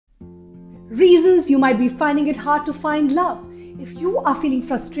reasons you might be finding it hard to find love. If you are feeling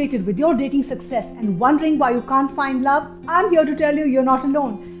frustrated with your dating success and wondering why you can't find love, I'm here to tell you you're not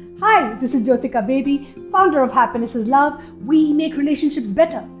alone. Hi, this is Jyotika, baby, founder of Happiness is Love. We make relationships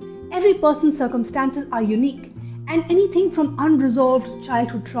better. Every person's circumstances are unique, and anything from unresolved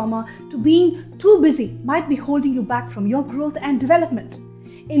childhood trauma to being too busy might be holding you back from your growth and development.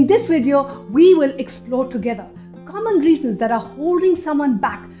 In this video, we will explore together common reasons that are holding someone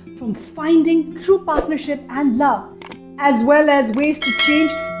back from finding true partnership and love, as well as ways to change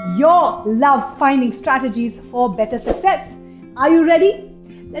your love finding strategies for better success. Are you ready?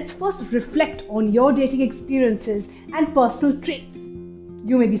 Let's first reflect on your dating experiences and personal traits.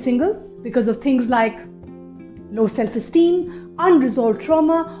 You may be single because of things like low self-esteem, unresolved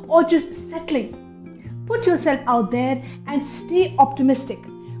trauma, or just settling. Put yourself out there and stay optimistic.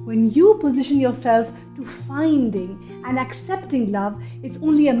 When you position yourself to finding and accepting love, it's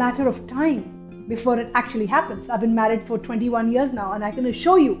only a matter of time before it actually happens. I've been married for 21 years now, and I can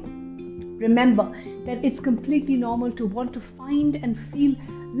assure you, remember that it's completely normal to want to find and feel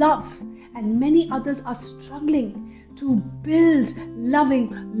love, and many others are struggling to build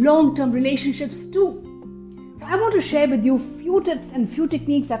loving long-term relationships too. So I want to share with you few tips and few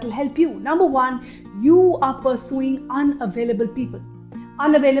techniques that will help you. Number one, you are pursuing unavailable people.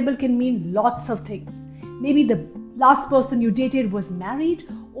 Unavailable can mean lots of things. Maybe the last person you dated was married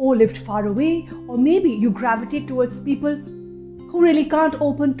or lived far away, or maybe you gravitate towards people who really can't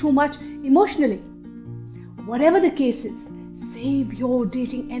open too much emotionally. Whatever the case is, save your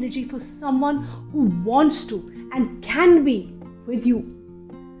dating energy for someone who wants to and can be with you.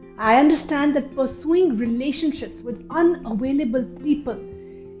 I understand that pursuing relationships with unavailable people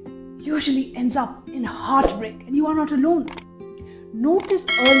usually ends up in heartbreak, and you are not alone. Notice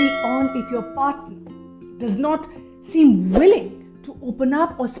early on if your partner does not seem willing to open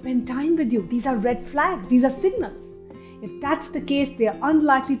up or spend time with you. These are red flags, these are signals. If that's the case, they are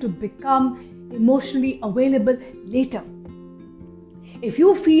unlikely to become emotionally available later. If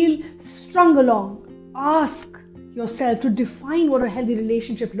you feel strung along, ask yourself to define what a healthy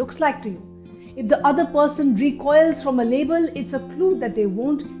relationship looks like to you. If the other person recoils from a label, it's a clue that they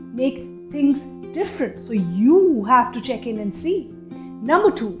won't make things different. So you have to check in and see.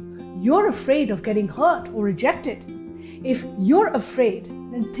 Number two, you're afraid of getting hurt or rejected. If you're afraid,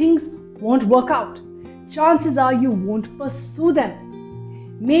 then things won't work out. Chances are you won't pursue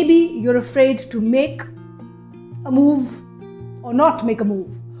them. Maybe you're afraid to make a move or not make a move,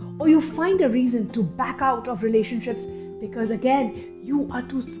 or you find a reason to back out of relationships because, again, you are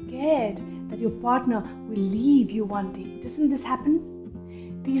too scared that your partner will leave you one day. Doesn't this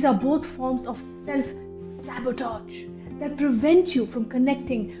happen? These are both forms of self-sabotage that prevent you from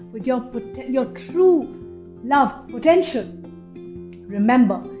connecting with your true love potential.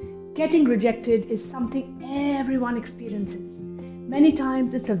 Remember, getting rejected is something everyone experiences. Many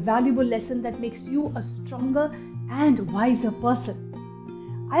times it's a valuable lesson that makes you a stronger and wiser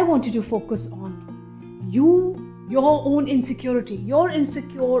person. I want you to focus on your own insecurity. You're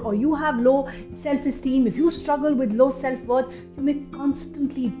insecure or you have low self-esteem. If you struggle with low self-worth, you may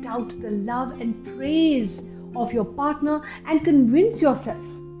constantly doubt the love and praise of your partner and convince yourself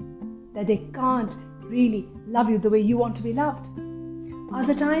that they can't really love you the way you want to be loved.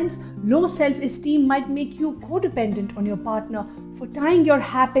 Other times, low self-esteem might make you codependent on your partner for tying your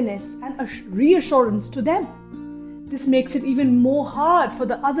happiness and reassurance to them. This makes it even more hard for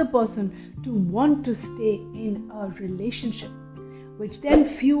the other person to want to stay in a relationship, which then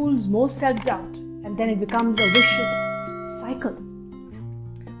fuels more self-doubt, and then it becomes a vicious cycle.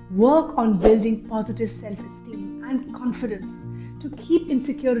 Work on building positive self-esteem and confidence to keep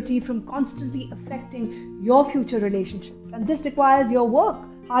insecurity from constantly affecting your future relationships. And this requires your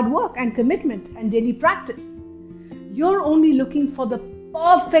hard work and commitment and daily practice. You're only looking for the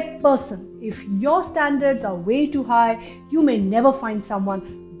perfect person. If your standards are way too high, you may never find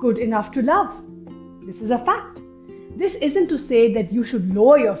someone good enough to love. This is a fact. This isn't to say that you should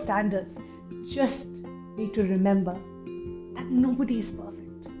lower your standards. Just need to remember that nobody is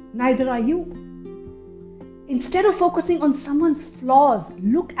perfect. Neither are you. Instead of focusing on someone's flaws,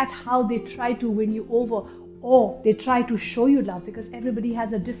 look at how they try to win you over or they try to show you love, because everybody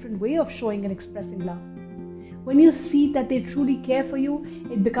has a different way of showing and expressing love. When you see that they truly care for you,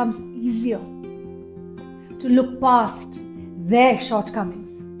 it becomes easier to look past their shortcomings.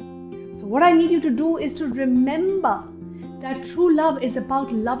 So what I need you to do is to remember that true love is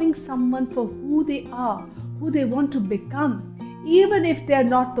about loving someone for who they are, who they want to become. Even if they're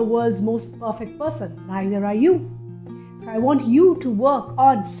not the world's most perfect person, neither are you. So I want you to work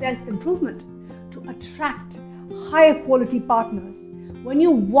on self-improvement to attract higher quality partners When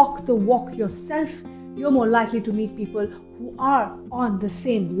you walk the walk yourself, you're more likely to meet people who are on the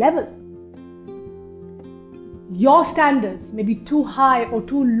same level. Your standards may be too high or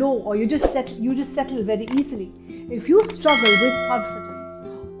too low, or you just settle very easily. If you struggle with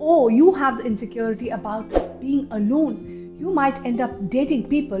confidence, or you have the insecurity about being alone, you might end up dating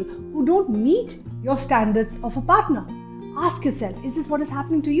people who don't meet your standards of a partner. Ask yourself, is this what is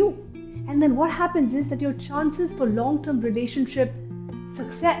happening to you? And then what happens is that your chances for long-term relationship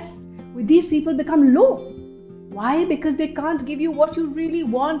success with these people become low. Why? Because they can't give you what you really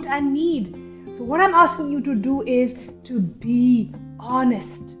want and need. So what I'm asking you to do is to be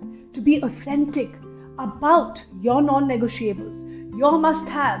honest, to be authentic about your non-negotiables, your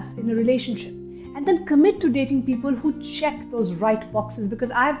must-haves in a relationship, and then commit to dating people who check those right boxes.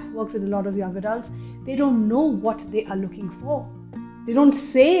 Because I've worked with a lot of young adults, they don't know what they are looking for. They don't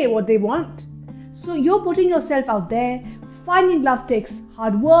say what they want. So you're putting yourself out there. Finding love takes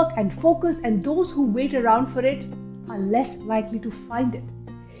hard work and focus, and those who wait around for it are less likely to find it.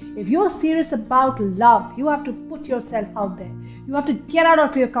 If you're serious about love, you have to put yourself out there. You have to get out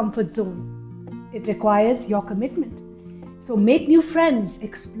of your comfort zone. It requires your commitment. So make new friends,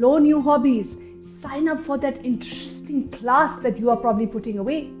 explore new hobbies, sign up for that interesting class that you are probably putting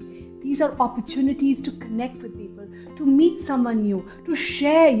away. These are opportunities to connect with people, to meet someone new, to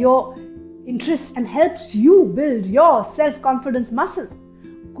share your interests, and helps you build your self-confidence muscle.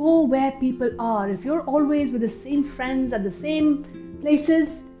 Go where people are. If you're always with the same friends at the same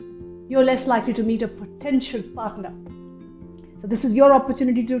places, you're less likely to meet a potential partner. So this is your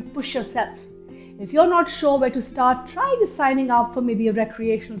opportunity to push yourself. If you're not sure where to start, try just signing up for maybe a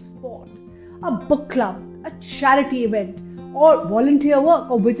recreational sport, a book club, a charity event, or volunteer work,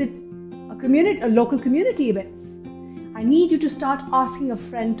 or visit a local community events. I need you to start asking a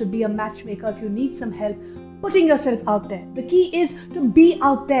friend to be a matchmaker if you need some help, putting yourself out there. The key is to be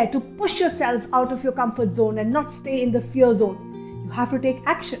out there, to push yourself out of your comfort zone and not stay in the fear zone. You have to take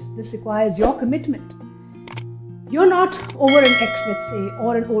action. This requires your commitment. You're not over an ex, let's say,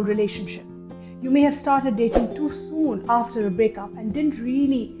 or an old relationship. You may have started dating too soon after a breakup and didn't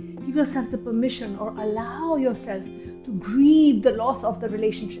really give yourself the permission or allow yourself to grieve the loss of the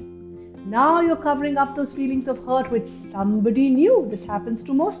relationship. Now you're covering up those feelings of hurt with somebody new. This happens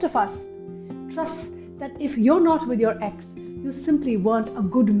to most of us. Trust that if you're not with your ex, you simply weren't a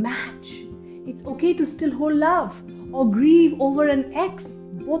good match. It's okay to still hold love or grieve over an ex.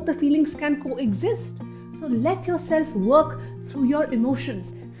 Both the feelings can coexist. So let yourself work through your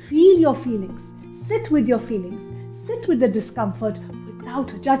emotions. Feel your feelings. Sit with your feelings. Sit with the discomfort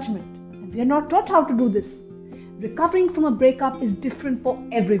without judgment. And we are not taught how to do this. Recovering from a breakup is different for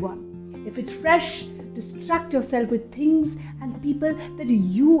everyone. If it's fresh, distract yourself with things and people that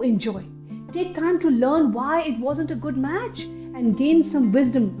you enjoy. Take time to learn why it wasn't a good match and gain some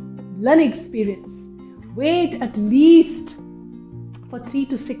wisdom, learning experience. Wait at least for 3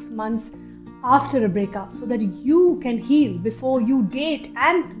 to 6 months after a breakup so that you can heal before you date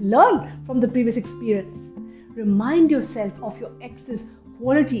and learn from the previous experience. Remind yourself of your ex's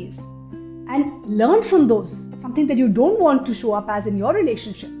qualities and learn from those, something that you don't want to show up as in your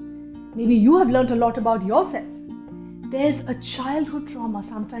relationship. Maybe you have learned a lot about yourself. There's a childhood trauma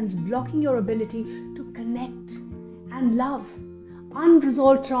sometimes blocking your ability to connect and love.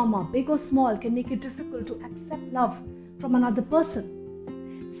 Unresolved trauma, big or small, can make it difficult to accept love from another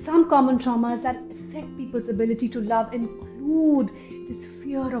person. Some common traumas that affect people's ability to love include this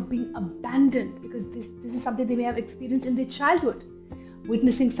fear of being abandoned, because this is something they may have experienced in their childhood.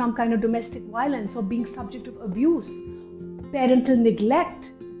 Witnessing some kind of domestic violence or being subject to abuse, parental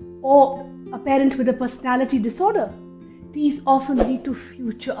neglect, or a parent with a personality disorder. These often lead to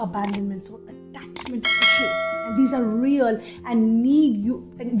future abandonments or attachment issues, and these are real and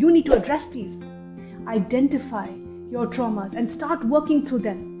you need to address these. Identify your traumas and start working through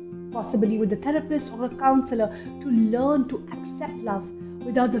them, possibly with a therapist or a counselor, to learn to accept love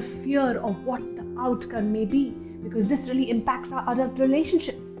without the fear of what the outcome may be, because this really impacts our adult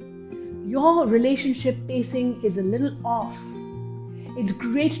relationships. Your relationship pacing is a little off. It's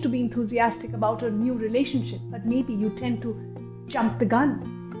great to be enthusiastic about a new relationship, but maybe you tend to jump the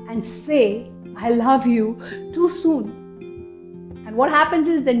gun and say, I love you too soon. And what happens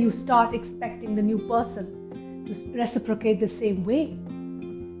is then you start expecting the new person to reciprocate the same way.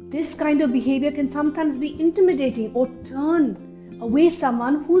 This kind of behavior can sometimes be intimidating or turn away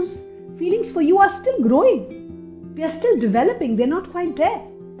someone whose feelings for you are still growing. They are still developing. They're not quite there.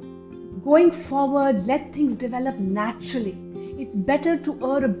 Going forward, let things develop naturally. It's better to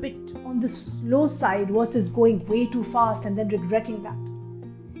err a bit on the slow side versus going way too fast and then regretting that.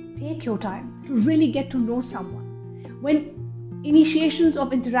 Take your time to really get to know someone. When initiations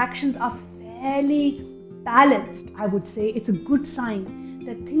of interactions are fairly balanced, I would say, it's a good sign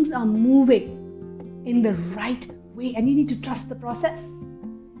that things are moving in the right way, and you need to trust the process.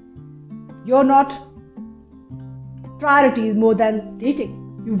 You're not priorities more than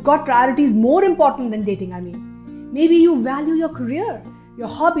dating. You've got priorities more important than dating, I mean. Maybe you value your career, your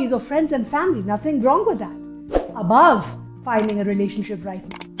hobbies, or friends and family. Nothing wrong with that. Above finding a relationship right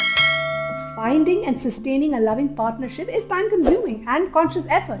now. Finding and sustaining a loving partnership is time-consuming and conscious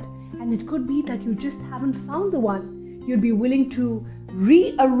effort. And it could be that you just haven't found the one you'd be willing to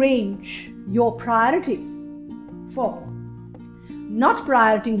rearrange your priorities for. Not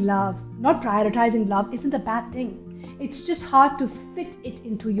prioritizing love isn't a bad thing. It's just hard to fit it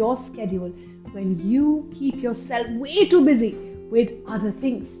into your schedule when you keep yourself way too busy with other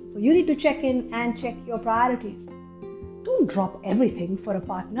things. So you need to check in and check your priorities. Don't drop everything for a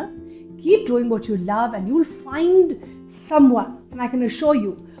partner. Keep doing what you love and you'll find someone, and I can assure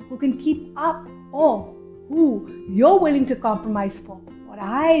you, who can keep up or who you're willing to compromise for. What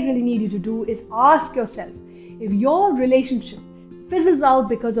I really need you to do is ask yourself if your relationship fizzles out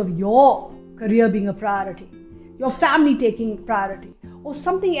because of your career being a priority, your family taking priority, or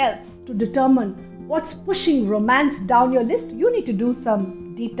something else to determine what's pushing romance down your list. You need to do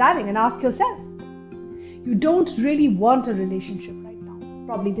some deep diving and ask yourself. You don't really want a relationship right now.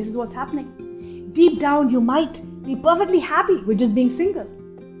 Probably this is what's happening. Deep down, you might be perfectly happy with just being single.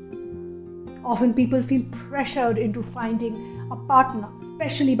 Often people feel pressured into finding a partner,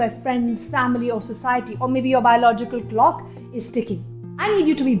 especially by friends, family, or society, or maybe your biological clock is ticking. I need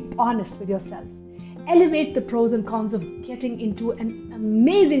you to be honest with yourself. Elevate the pros and cons of getting into an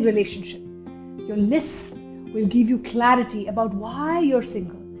amazing relationship. Your list will give you clarity about why you're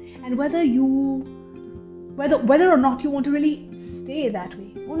single and whether or not you want to really stay that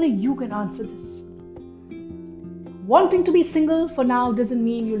way. Only you can answer this. Wanting to be single for now doesn't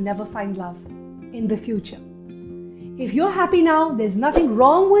mean you'll never find love in the future. If you're happy now, there's nothing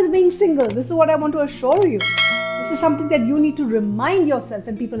wrong with being single. This is what I want to assure you. This is something that you need to remind yourself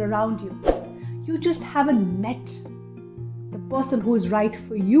and people around you. You just haven't met the person who is right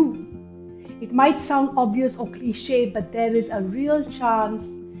for you. It might sound obvious or cliche, but there is a real chance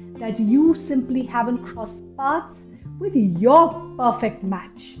that you simply haven't crossed paths with your perfect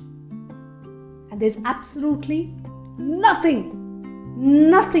match. And there's absolutely nothing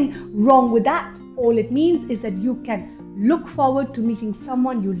wrong with that. All it means is that you can look forward to meeting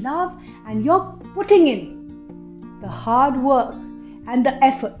someone you love and you're putting in the hard work and the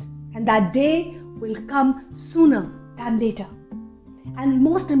effort, and that day will come sooner than later. And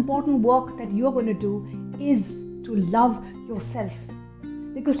most important work that you're going to do is to love yourself.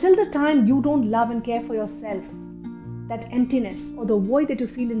 Because till the time you don't love and care for yourself, that emptiness or the void that you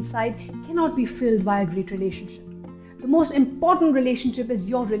feel inside cannot be filled by a great relationship. The most important relationship is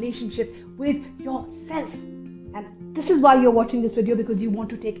your relationship with yourself. And this is why you're watching this video, because you want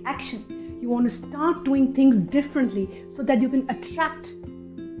to take action. You want to start doing things differently so that you can attract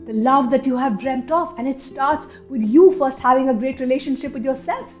the love that you have dreamt of. And it starts with you first having a great relationship with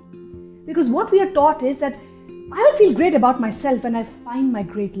yourself. Because what we are taught is that I will feel great about myself when I find my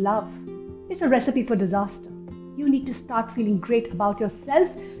great love. It's a recipe for disaster. You need to start feeling great about yourself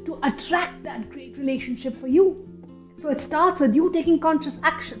to attract that great relationship for you. So it starts with you taking conscious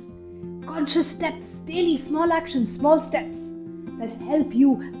action, conscious steps, daily small actions, small steps that help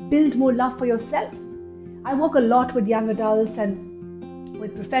you build more love for yourself. I work a lot with young adults and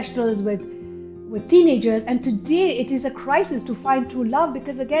with professionals, with teenagers, and today it is a crisis to find true love,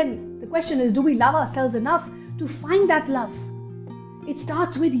 because again, the question is, do we love ourselves enough to find that love? It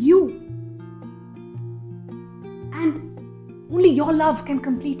starts with you. And only your love can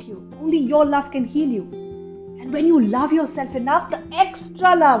complete you. Only your love can heal you. And when you love yourself enough, the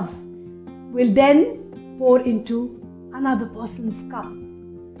extra love will then pour into another person's cup.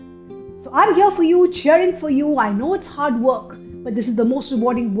 So I'm here for you, cheering for you. I know it's hard work, but this is the most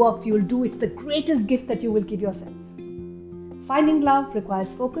rewarding work you will do. It's the greatest gift that you will give yourself. Finding love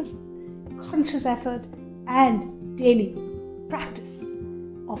requires focus, conscious effort, and daily practice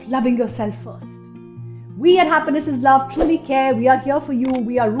of loving yourself first. We at Happiness is Love truly care. We are here for you.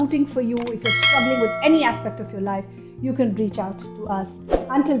 We are rooting for you. If you're struggling with any aspect of your life, you can reach out to us.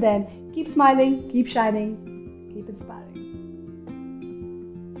 Until then, keep smiling, keep shining, keep inspiring.